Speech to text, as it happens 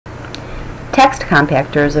Text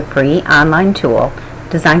Compactor is a free online tool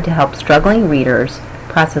designed to help struggling readers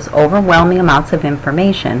process overwhelming amounts of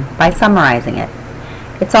information by summarizing it.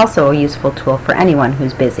 It's also a useful tool for anyone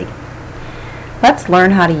who's busy. Let's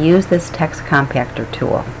learn how to use this Text Compactor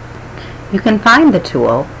tool. You can find the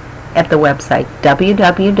tool at the website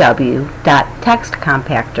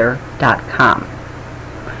www.textcompactor.com.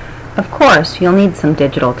 Of course, you'll need some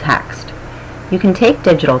digital text. You can take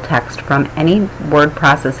digital text from any word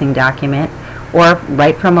processing document or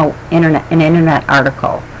right from an internet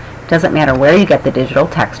article. Doesn't matter where you get the digital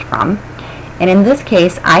text from. And in this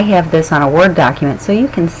case, I have this on a Word document so you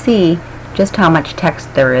can see just how much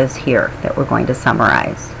text there is here that we're going to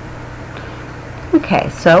summarize. Okay,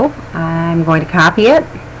 so I'm going to copy it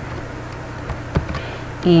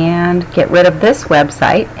and get rid of this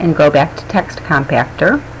website and go back to Text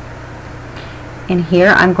Compactor. And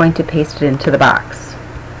here I'm going to paste it into the box.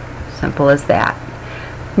 Simple as that.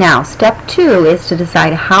 Now, step 2 is to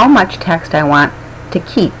decide how much text I want to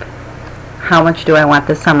keep. How much do I want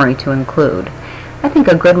the summary to include? I think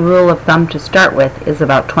a good rule of thumb to start with is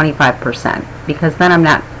about 25%, because then I'm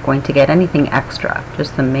not going to get anything extra,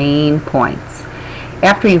 just the main points.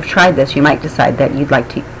 After you've tried this, you might decide that you'd like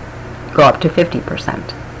to go up to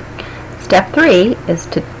 50%. Step 3 is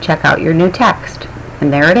to check out your new text,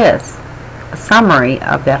 and there it is, a summary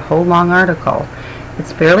of that whole long article.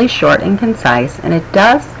 It's fairly short and concise, and it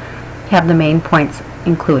does have the main points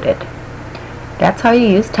included. That's how you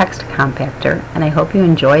use Text Compactor, and I hope you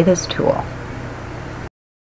enjoy this tool.